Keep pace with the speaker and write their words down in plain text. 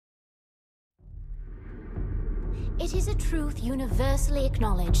It is a truth universally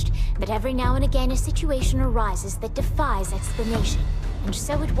acknowledged that every now and again a situation arises that defies explanation. And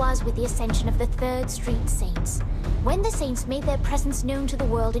so it was with the ascension of the 3rd Street Saints. When the Saints made their presence known to the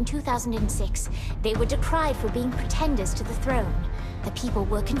world in 2006, they were decried for being pretenders to the throne. The people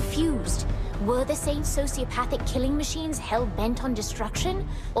were confused. Were the Saints sociopathic killing machines hell-bent on destruction?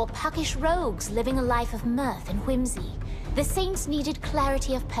 Or puckish rogues living a life of mirth and whimsy? The Saints needed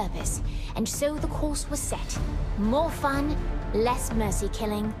clarity of purpose, and so the course was set. More fun, less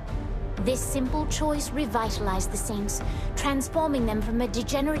mercy-killing. This simple choice revitalized the Saints, transforming them from a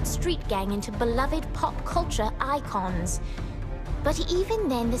degenerate street gang into beloved pop culture icons. But even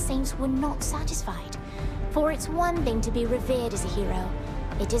then, the Saints were not satisfied. For it's one thing to be revered as a hero.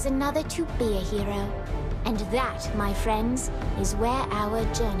 It is another to be a hero. And that, my friends, is where our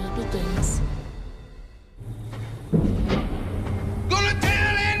journey begins. Gonna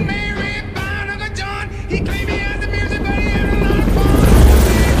tell Aunt Mary about Uncle John. He claimed he has the music, but he had a lot of fun.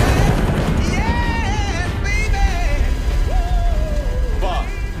 Boss,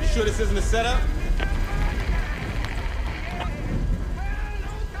 you sure this isn't a setup?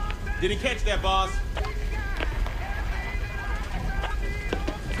 Didn't catch that, boss.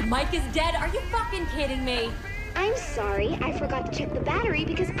 Mike is dead? Are you fucking kidding me? I'm sorry, I forgot to check the battery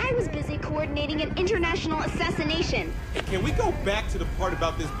because I was busy coordinating an international assassination. Hey, can we go back to the part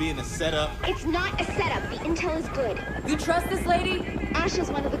about this being a setup? It's not a setup. The intel is good. You trust this lady? Ash is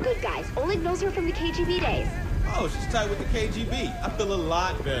one of the good guys. Oleg knows her from the KGB days. Oh, she's tight with the KGB. I feel a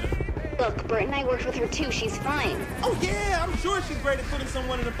lot better. Look, Bert and I worked with her too. She's fine. Oh yeah, I'm sure she's great at putting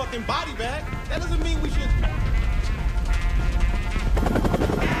someone in a fucking body bag. That doesn't mean we should...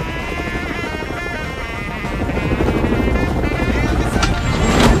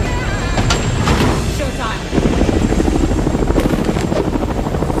 Showtime.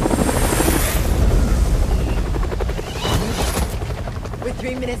 We're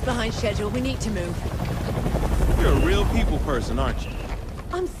 3 minutes behind schedule. We need to move. You're a real people person, aren't you?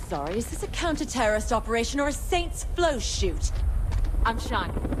 I'm sorry, is this a counter-terrorist operation or a Saints flow shoot? I'm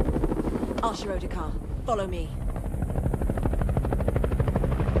Sean. Asha Odekar. Follow me.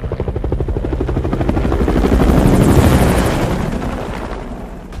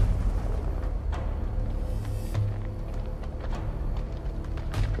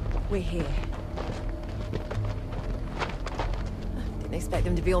 We're here. Didn't expect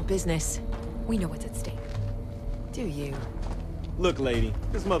them to be all business. We know what's at stake. Do you? Look, lady,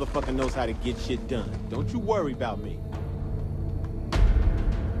 this motherfucker knows how to get shit done. Don't you worry about me.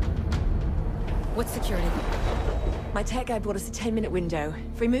 What's security? My tech guy brought us a 10-minute window.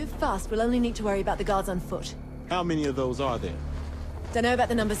 If we move fast, we'll only need to worry about the guards on foot. How many of those are there? Don't know about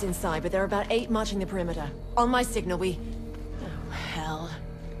the numbers inside, but there are about 8 marching the perimeter. On my signal, we... Oh, hell.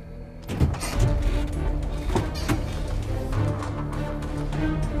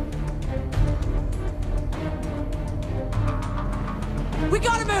 We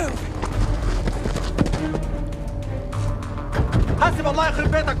gotta move! حسب الله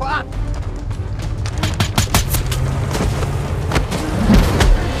يخرب بيتك وقعت.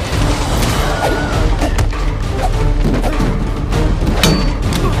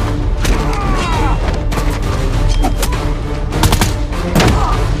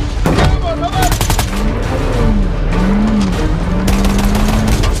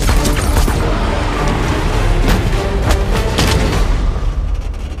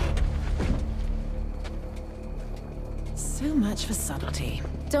 So much for subtlety.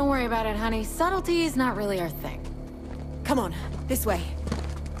 Don't worry about it, honey. Subtlety is not really our thing. Come on, this way.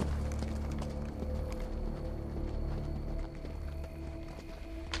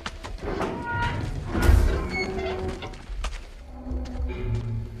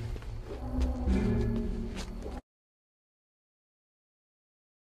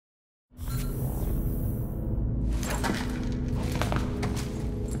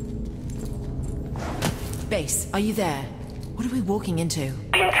 Base, are you there? What are we walking into?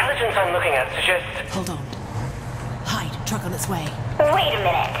 The intelligence I'm looking at suggests... Hold on. Hide, truck on its way. Wait a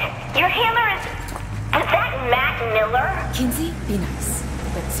minute. Your handler is that Matt Miller? Kinsey, be nice.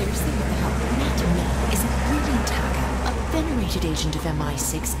 But seriously, what the hell? Matt Miller is a brilliant hacker, a venerated agent of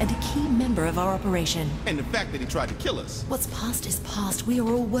MI6, and a key member of our operation. And the fact that he tried to kill us. What's past is past. We are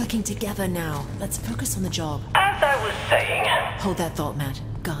all working together now. Let's focus on the job. As I was saying... Hold that thought, Matt.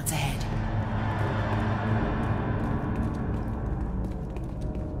 Guards ahead.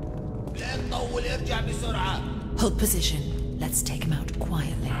 Hold position. Let's take him out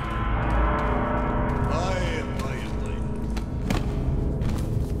quietly.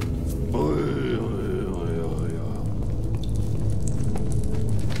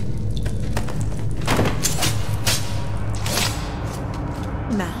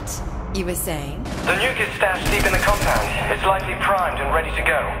 Matt, you were saying? The nuke is stashed deep in the compound. It's likely primed and ready to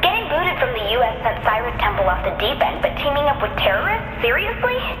go. Getting booted from the U.S. sent Cyrus Temple off the deep end, but teaming up with terrorists?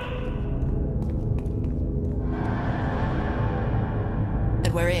 Seriously?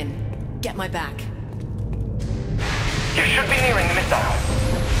 And we're in. Get my back. You should be nearing the missile.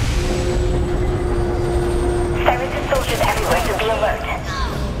 Cyrus' soldiers everywhere, so be alert.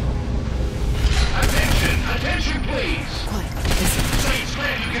 Attention, please. Quiet. Listen. Saints,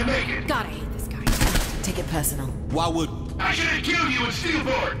 glad you can make it. God, I hate this guy. Take it personal. Why would... I should have killed you in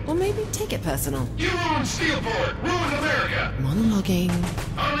Steelport. Or maybe take it personal. You ruined Steelport, ruined America. Monologuing.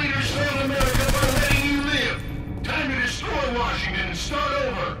 Our leaders failed America by letting you live. Time to destroy Washington and start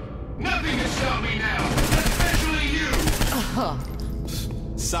over. Nothing can stop me now, especially you.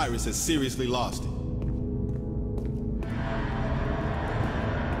 Cyrus has seriously lost it.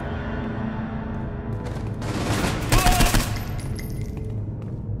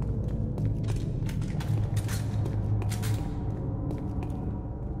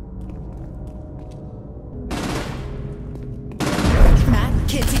 Matt,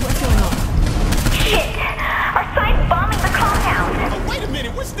 Kinsey, what's going on? Shit! Our side's bombing the compound! Oh, wait a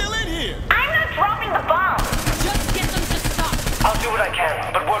minute, we're still in here! I'm not dropping the bomb! Just get them to stop! I'll do what I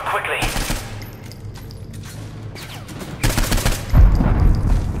can, but work quickly.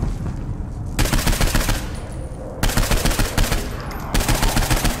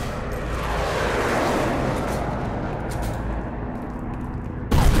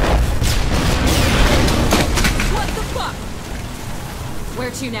 What the fuck?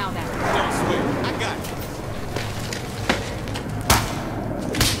 Where to now, then? Don't swear, I got you.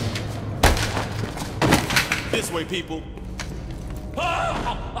 This way, people.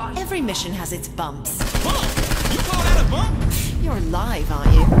 Every mission has its bumps. Bump! You call that a bump? You're alive,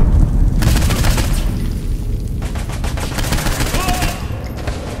 aren't you?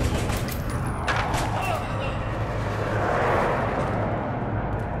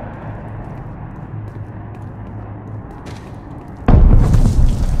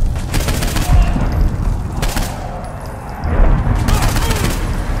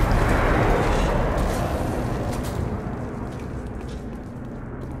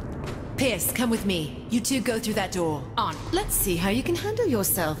 Pierce, come with me. You two go through that door. On. Let's see how you can handle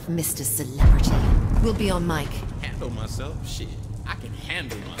yourself, Mr. Celebrity. We'll be on mic. Handle myself? Shit, I can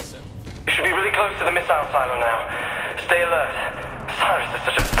handle myself. You should be really close to the missile silo now. Stay alert. Cyrus is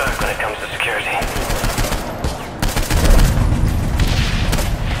such a berg when it comes to security.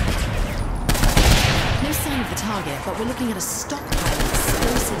 No sign of the target, but we're looking at a stockpile of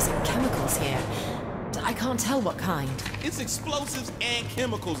explosives and chemicals here. I can't tell what kind. It's explosives and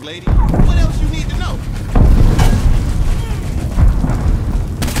chemicals, lady. What else you need to know?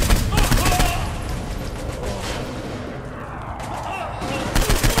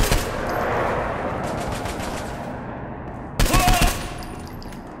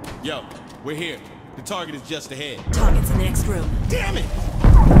 Yo, we're here. The target is just ahead. Target's in the next room. Damn it!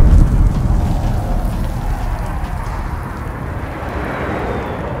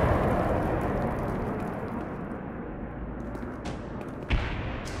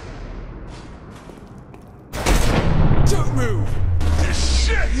 Don't move! This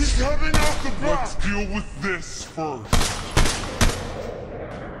shit is coming off the block. Let's deal with this first.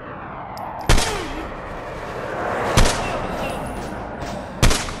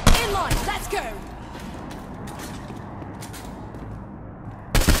 In line, let's go!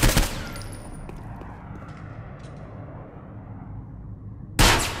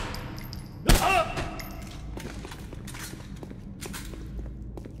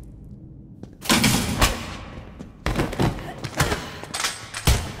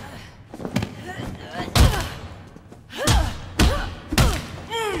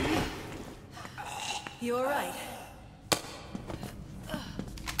 You all right?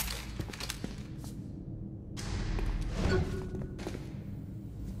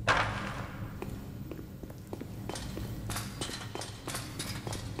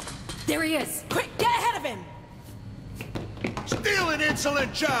 There he is! Quick, get ahead of him! Steal an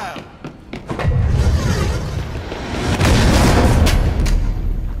insolent child!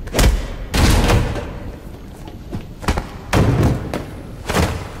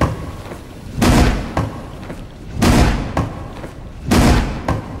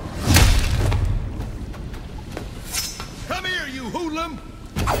 Come here, you hoodlum!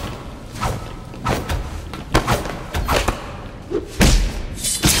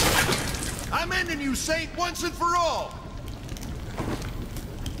 I'm ending you, Saint, once and for all!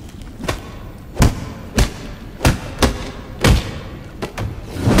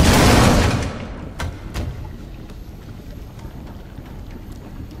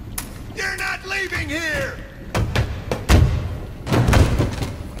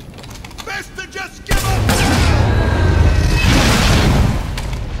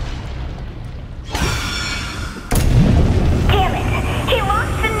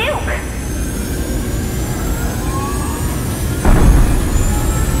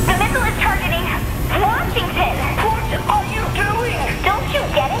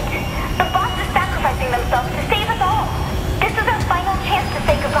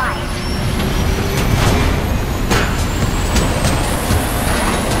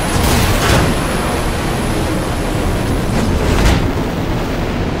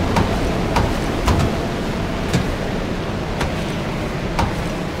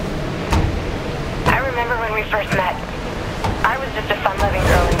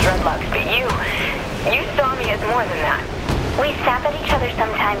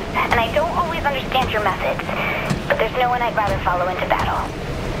 understand your methods, but there's no one I'd rather follow into battle.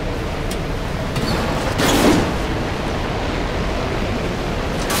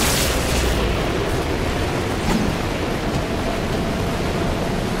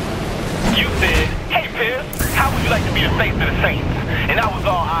 You said, hey Pierce, how would you like to be the face of the Saints? And I was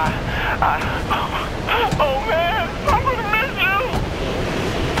all, oh man, I'm gonna miss you.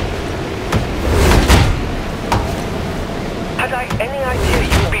 Had I any idea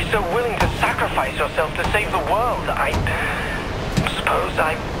you would be so willing to sacrifice yourself to save the world, I suppose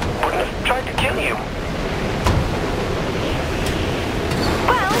I wouldn't have tried to kill you.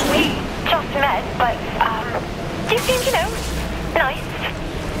 Well, we just met, but, you seemed, nice.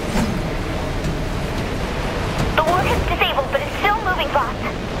 The warhead's disabled, but it's still moving, boss.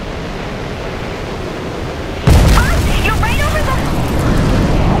 Boss, you're right over the...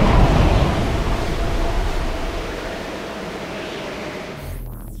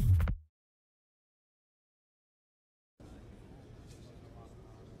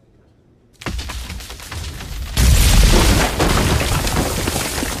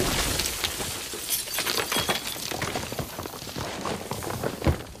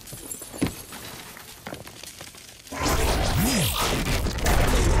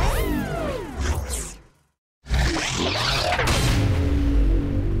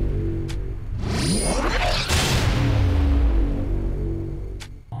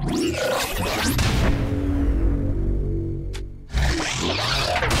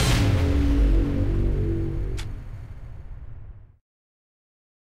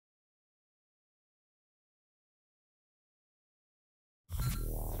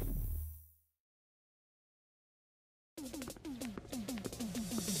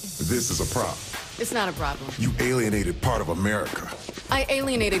 This is a problem. It's not a problem. You alienated part of America. I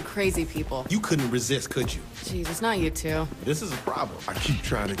alienated crazy people. You couldn't resist, could you? Jeez, it's not you two. This is a problem. I keep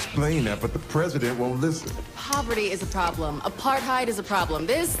trying to explain that, but the president won't listen. Poverty is a problem. Apartheid is a problem.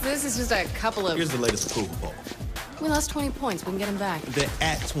 This is just a couple of... Here's the latest approval poll. We lost 20 points. We can get them back. They're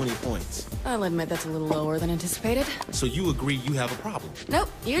at 20 points. I'll admit that's a little lower than anticipated. So you agree you have a problem? Nope,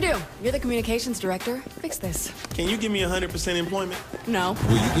 you do. You're the communications director. Fix this. Can you give me 100% employment? No.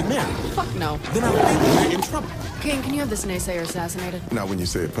 Will you get married? Fuck no. Then I think we're in trouble. King, can you have this naysayer assassinated? Not when you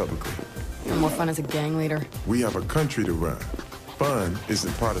say it publicly. You're more fun as a gang leader. We have a country to run. Fun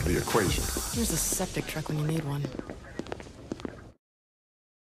isn't part of the equation. Here's a septic truck when you need one.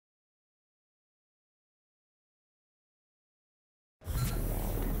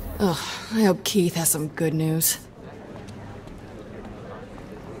 Ugh, I hope Keith has some good news.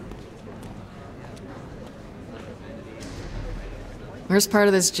 Worst part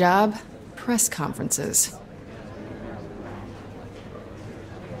of this job? Press conferences.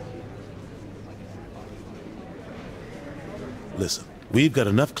 Listen, we've got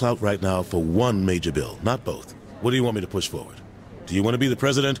enough clout right now for one major bill, not both. What do you want me to push forward? Do you want to be the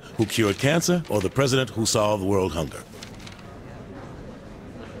president who cured cancer or the president who solved world hunger?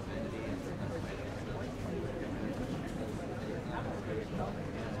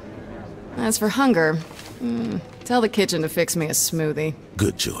 As for hunger, tell the kitchen to fix me a smoothie.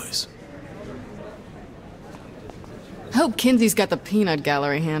 Good choice. Hope Kinsey's got the peanut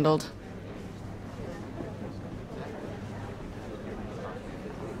gallery handled.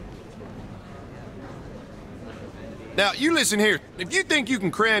 Now, you listen here. If you think you can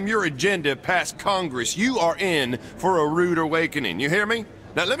cram your agenda past Congress, you are in for a rude awakening. You hear me?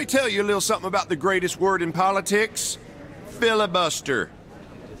 Now, let me tell you a little something about the greatest word in politics. Filibuster.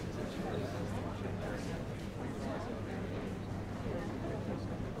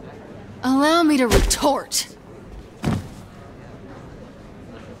 Allow me to retort.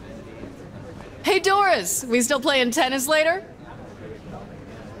 Hey, Doris, we still playing tennis later?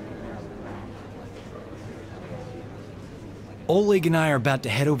 Oleg and I are about to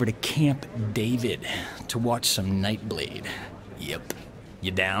head over to Camp David to watch some Nightblade. Yep.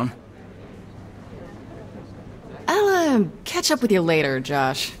 You down? I'll, catch up with you later,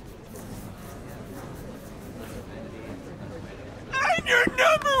 Josh. I'm your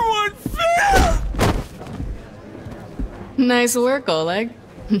 #1 fan! Nice work, Oleg.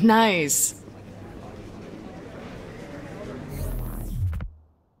 Nice.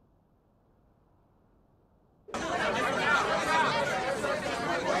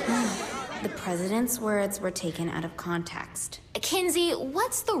 The president's words were taken out of context. Kinsey,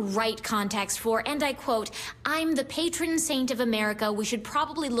 what's the right context for, and I quote, "I'm the patron saint of America. We should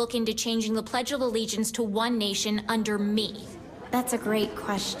probably look into changing the Pledge of Allegiance to one nation under me"? That's a great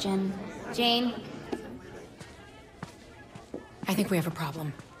question. Jane? I think we have a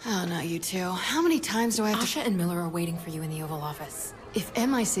problem. Oh, not you two. How many times do I have to— Asha and Miller are waiting for you in the Oval Office. If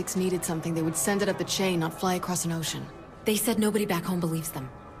MI6 needed something, they would send it up the chain, not fly across an ocean. They said nobody back home believes them.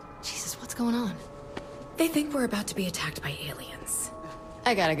 Jesus, what's going on? They think we're about to be attacked by aliens.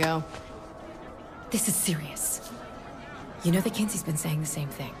 I gotta go. This is serious. You know that Kinsey's been saying the same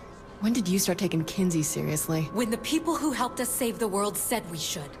thing. When did you start taking Kinsey seriously? When the people who helped us save the world said we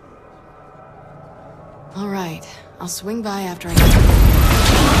should. All right, I'll swing by after I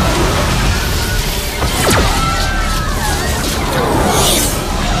get...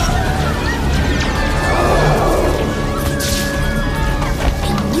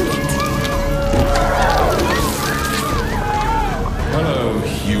 Hello,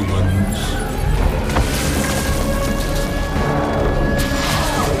 humans.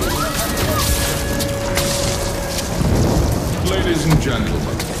 Ladies and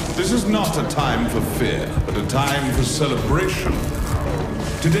gentlemen, this is not a time for fear, but a time for celebration.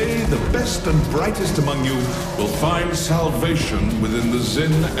 Today, the best and brightest among you will find salvation within the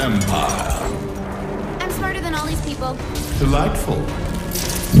Zin Empire. I'm smarter than all these people. Delightful.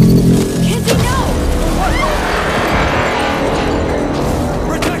 Kinsey, no!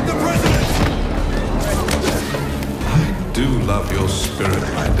 Protect the president! I do love your spirit,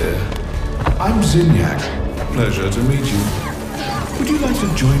 my dear. I'm Zinyak. Pleasure to meet you. Would you like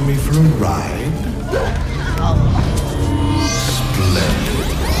to join me for a ride? Splendid.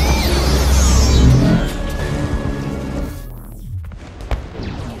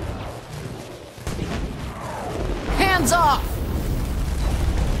 Hands off!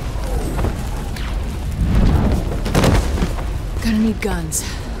 Gonna need guns.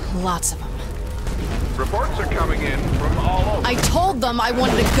 Lots of them. Reports are coming in from all over. I told them I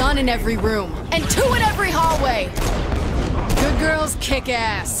wanted a gun in every room, and 2 in every hallway! Good girls kick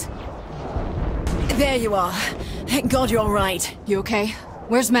ass. There you are. Thank God you're all right. You okay?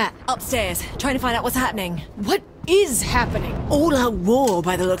 Where's Matt? Upstairs, trying to find out what's happening. What is happening? All out war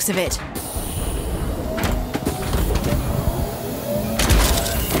by the looks of it.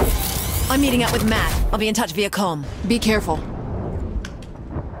 I'm meeting up with Matt. I'll be in touch via comm. Be careful.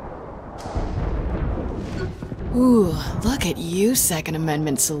 Ooh, look at you, Second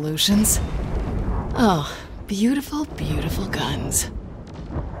Amendment solutions. Oh, beautiful, beautiful guns.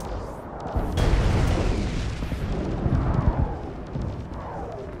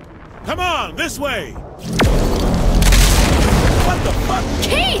 Come on, this way! What the fuck?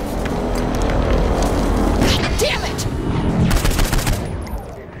 Keith! God damn it!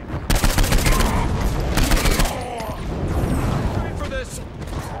 For this.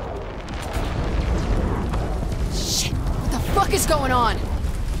 Shit, what the fuck is going on?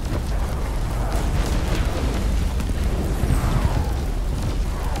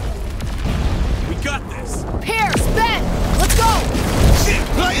 We got this! Pierce, Ben! Let's go! Shit,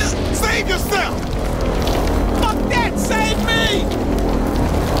 players! Save yourself! Fuck that! Save me!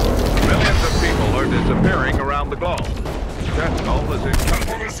 Millions of people are disappearing around the globe. Sentinel is in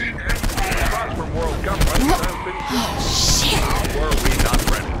custody. Response from world governments has been Oh, shit! How were we not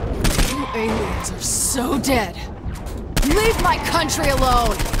ready? You aliens are so dead. Leave my country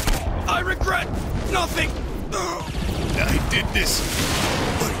alone! I regret nothing! I did this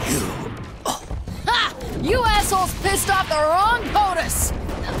for you. Ha! You assholes pissed off the wrong POTUS!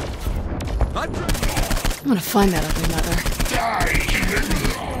 I'm gonna find that ugly mother.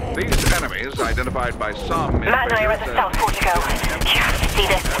 These enemies, identified by some Matt and I are at the South Portico. See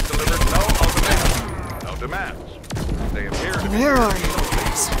this? have delivered no ultimatums, no demands. They appear to be Where are you?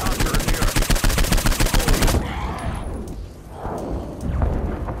 conquer the earth.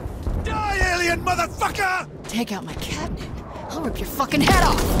 Die, alien motherfucker! Take out my cabinet. I'll rip your fucking head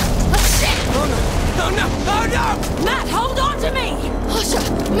off! Oh, shit! Oh no! Oh no! Oh no! Matt, hold on to me! Asha!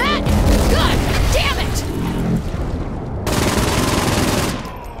 Matt! God damn it!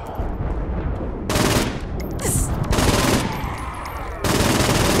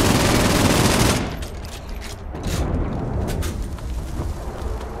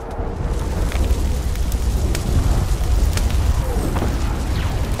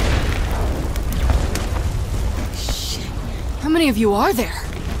 How many of you are there?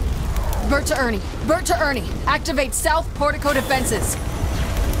 Bert to Ernie. Bert to Ernie. Activate South Portico defenses.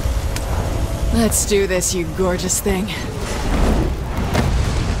 Let's do this, you gorgeous thing.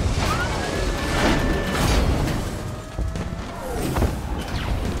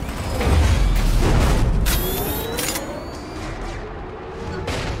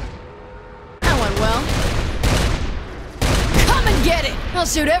 That went well. Come and get it! I'll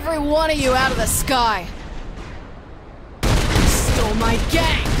shoot every one of you out of the sky. Stole my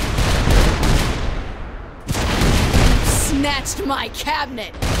gang! snatched my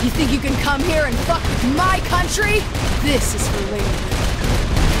cabinet! You think you can come here and fuck with my country? This is for Lady Liberty.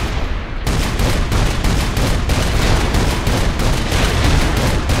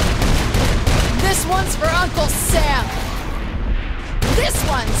 This one's for Uncle Sam. This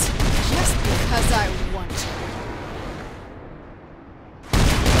one's just because I want to.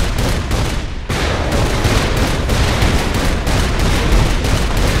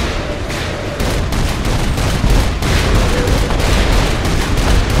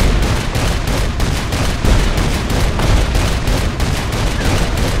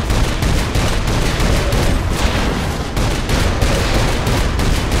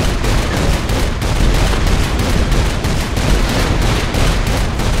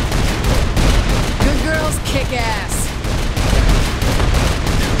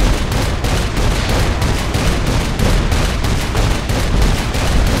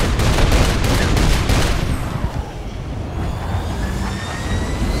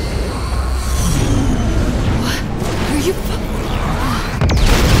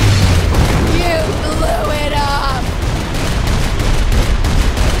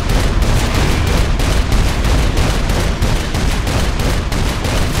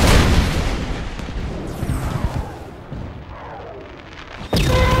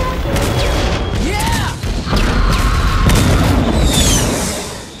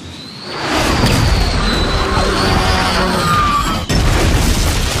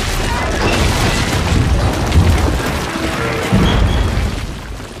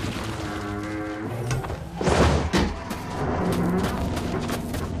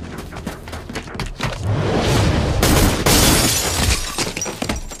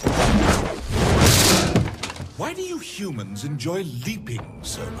 Humans enjoy leaping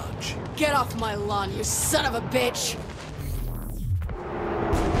so much. Get off my lawn, you son of a bitch!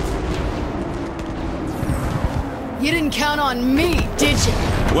 You didn't count on me, did you?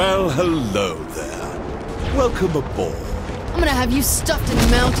 Well, hello there. Welcome aboard. I'm gonna have you stuffed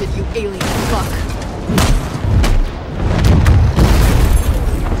and mounted, you alien fuck.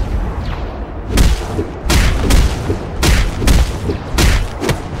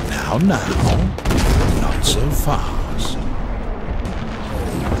 Now, not so fast.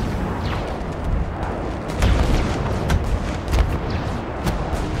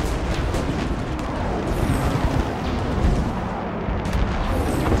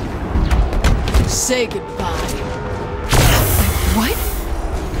 Say goodbye. What?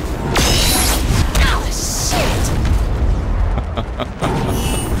 Oh, shit!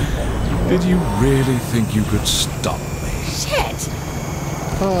 Did you really think you could stop me? Shit!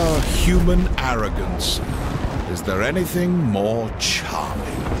 Ah, human arrogance. Is there anything more charming?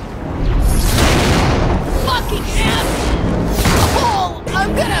 Fucking F! Oh,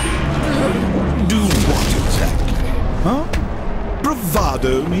 I'm gonna... Do what exactly? Huh?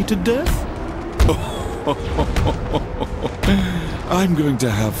 Bravado me to death? I'm going to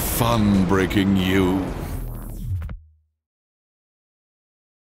have fun breaking you.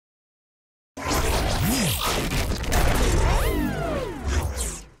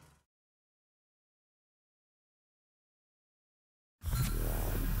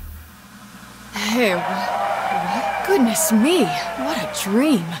 Hey, what? Goodness me, what a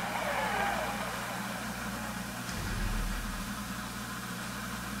dream.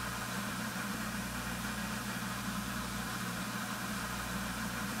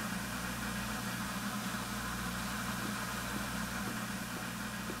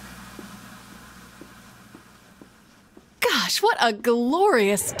 Gosh, what a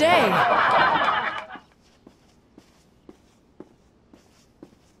glorious day!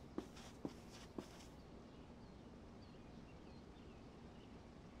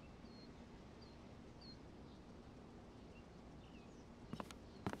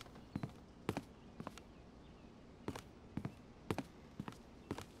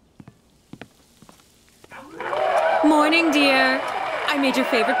 Morning, dear. I made your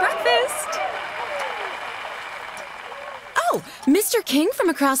favorite breakfast. Oh, Mr. King from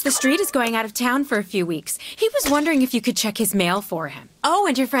across the street is going out of town for a few weeks. He was wondering if you could check his mail for him. Oh,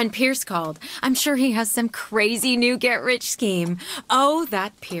 and your friend Pierce called. I'm sure he has some crazy new get-rich scheme. Oh,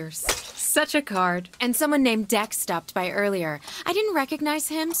 that Pierce. Such a card. And someone named Dex stopped by earlier. I didn't recognize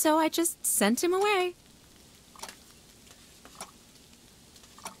him, so I just sent him away.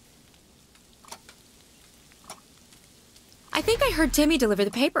 I think I heard Timmy deliver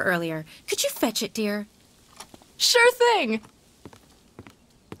the paper earlier. Could you fetch it, dear? Sure thing!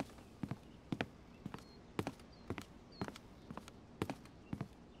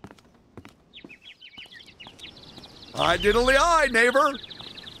 Hi, diddly-eye, neighbor!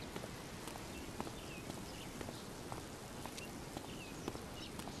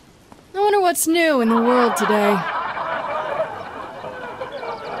 What's new in the world today?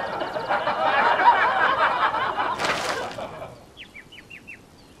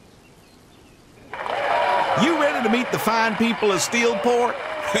 You ready to meet the fine people of Steelport?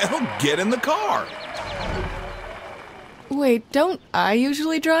 Well, get in the car. Wait, don't I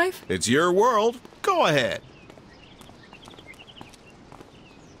usually drive? It's your world. Go ahead.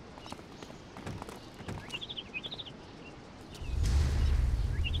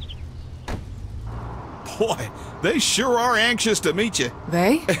 Boy, they sure are anxious to meet you.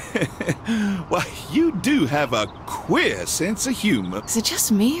 They? Well, you do have a queer sense of humor. Is it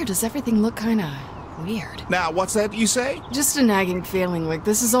just me, or does everything look kinda weird? Now, what's that you say? Just a nagging feeling like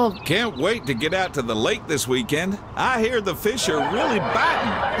this is all... Can't wait to get out to the lake this weekend. I hear the fish are really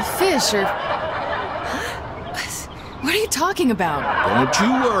biting. The fish are... What are you talking about? Don't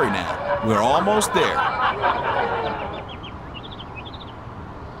you worry now. We're almost there.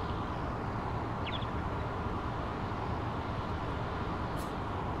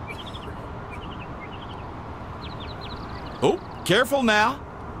 Oh, careful now.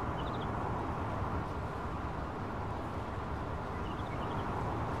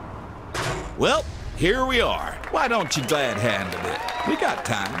 Well, here we are. Why don't you glad hand a bit? We got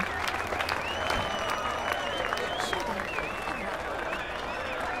time.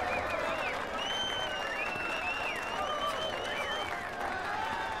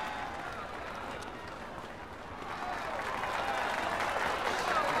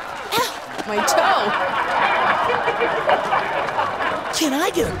 My toe! Can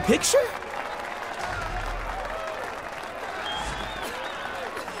I get a picture?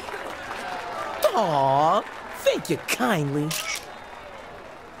 Aw, thank you kindly.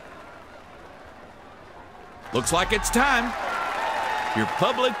 Looks like it's time. Your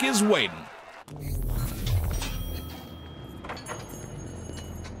public is waiting.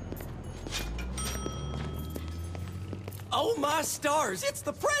 Oh my stars, it's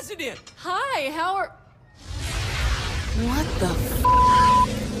the president! Hi, how are... What the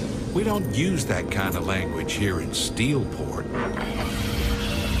f***? We don't use that kind of language here in Steelport.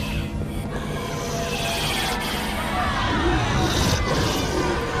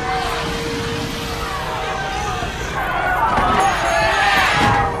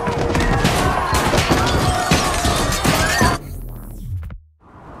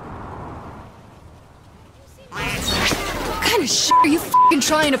 What kind of shit are you f***ing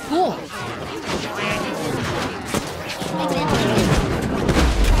trying to pull? I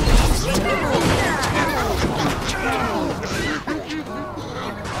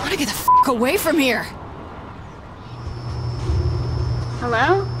wanna get the f*** away from here!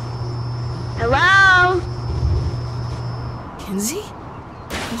 Hello? Hello? Kinsey?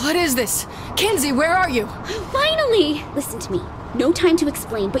 What is this? Kinsey, where are you? Finally! Listen to me. No time to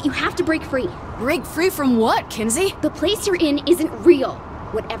explain, but you have to break free. Break free from what, Kinsey? The place you're in isn't real.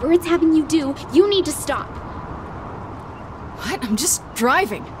 Whatever it's having you do, you need to stop. What? I'm just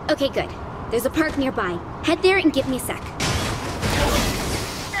driving. Okay, good. There's a park nearby. Head there and give me a sec.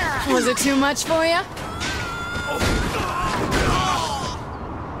 Was it too much for you?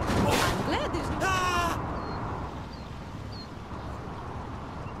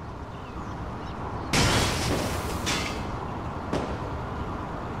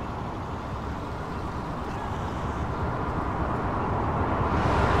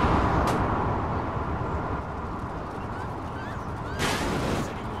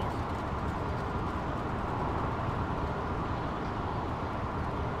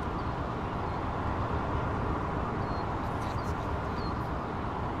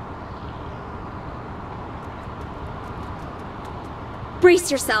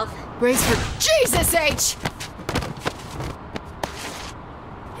 Brace yourself. Brace for Jesus H!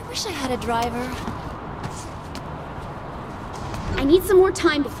 I wish I had a driver. I need some more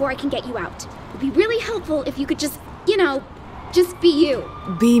time before I can get you out. It'd be really helpful if you could just, you know, just be you.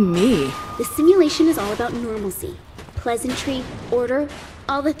 Be me? The simulation is all about normalcy. Pleasantry, order,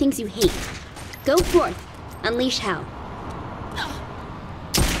 all the things you hate. Go forth. Unleash hell.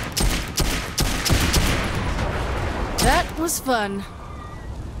 That was fun.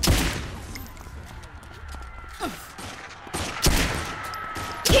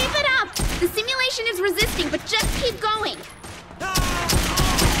 Keep it up! The simulation is resisting, but just keep going.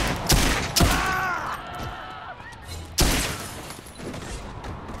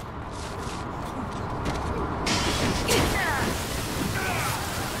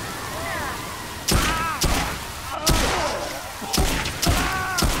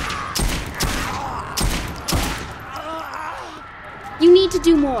 You need to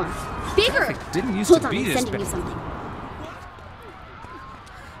do more. Bigger! Didn't used Hold to on, be I'm this sending bad. you something.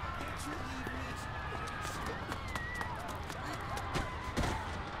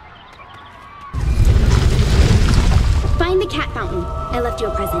 Find the cat fountain. I left you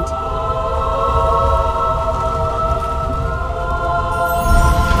a present.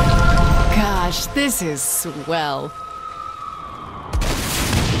 Gosh, this is swell.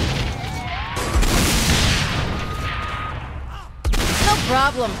 No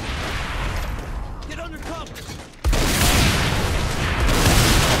problem. Get under cover.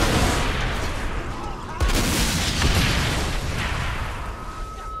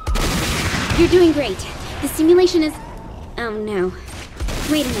 You're doing great. The simulation is... Oh no.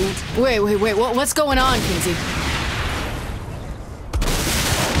 Wait a minute. Wait, what's going on, Kinsey?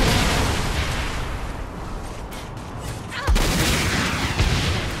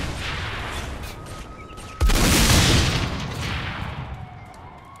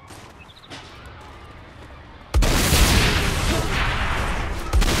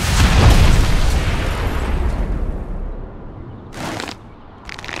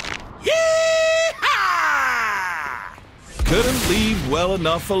 Couldn't leave well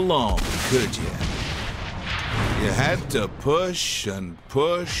enough alone, could you? You had to push and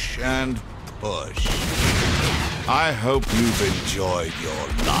push and push. I hope you've enjoyed your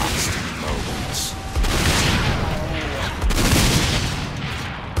last moments.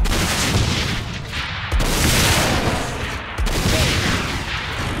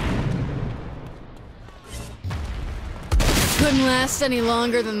 Couldn't last any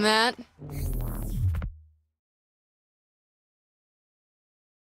longer than that.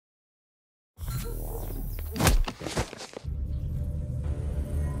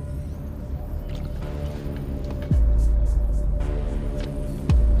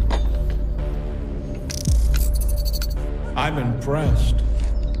 I'm impressed.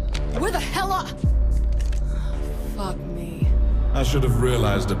 Where the hell are... Fuck me. I should have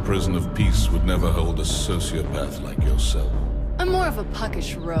realized a prison of peace would never hold a sociopath like yourself. I'm more of a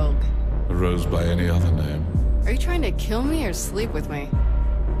puckish rogue. A rose by any other name. Are you trying to kill me or sleep with me?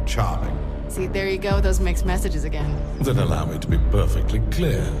 Charming. See, there you go, those mixed messages again. Then allow me to be perfectly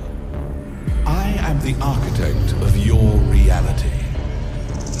clear. I am the architect of your reality.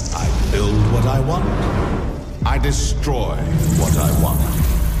 I build what I want. I destroy what I want.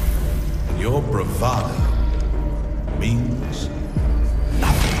 And your bravado means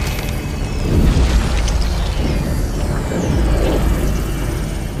nothing.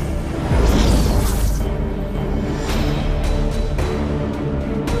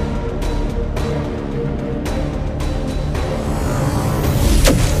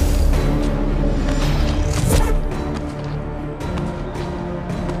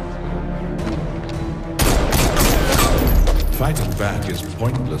 Fighting back is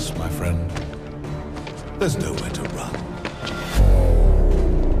pointless, my friend. There's nowhere to run.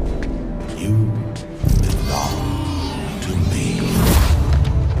 You belong to me.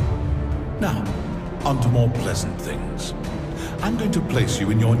 Now, on to more pleasant things. I'm going to place you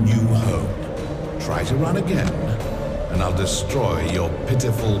in your new home. Try to run again, and I'll destroy your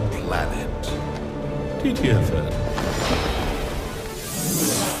pitiful planet. Did you ever?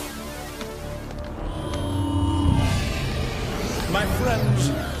 My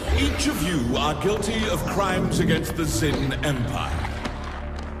friends, each of you are guilty of crimes against the Zin Empire.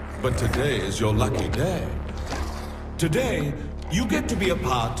 But today is your lucky day. Today, you get to be a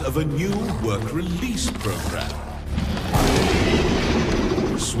part of a new work release program.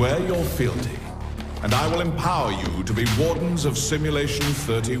 Swear your fealty, and I will empower you to be wardens of Simulation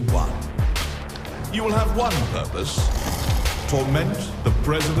 31. You will have one purpose: torment the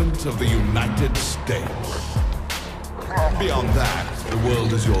President of the United States. Beyond that, the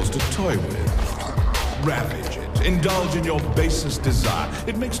world is yours to toy with. Ravage it. Indulge in your basest desire.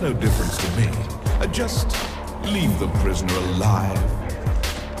 It makes no difference to me. Just leave the prisoner alive.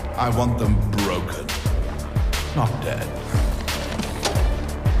 I want them broken, not dead.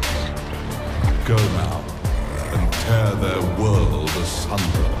 Go now and tear their world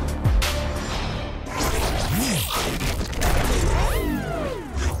asunder.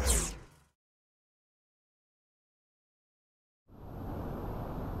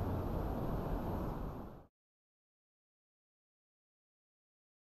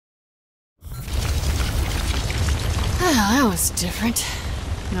 That was different.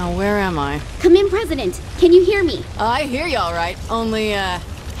 Now where am I? Come in, President. Can you hear me? I hear you all right. Only,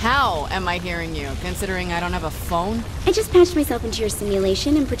 how am I hearing you, considering I don't have a phone? I just patched myself into your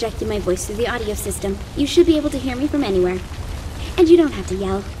simulation and projected my voice through the audio system. You should be able to hear me from anywhere. And you don't have to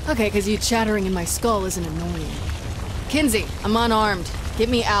yell. Okay, because you chattering in my skull isn't annoying. Kinsey, I'm unarmed. Get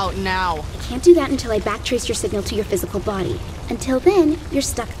me out now. I can't do that until I backtrace your signal to your physical body. Until then, you're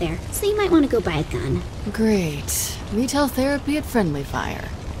stuck there, so you might want to go buy a gun. Great. Retail therapy at Friendly Fire.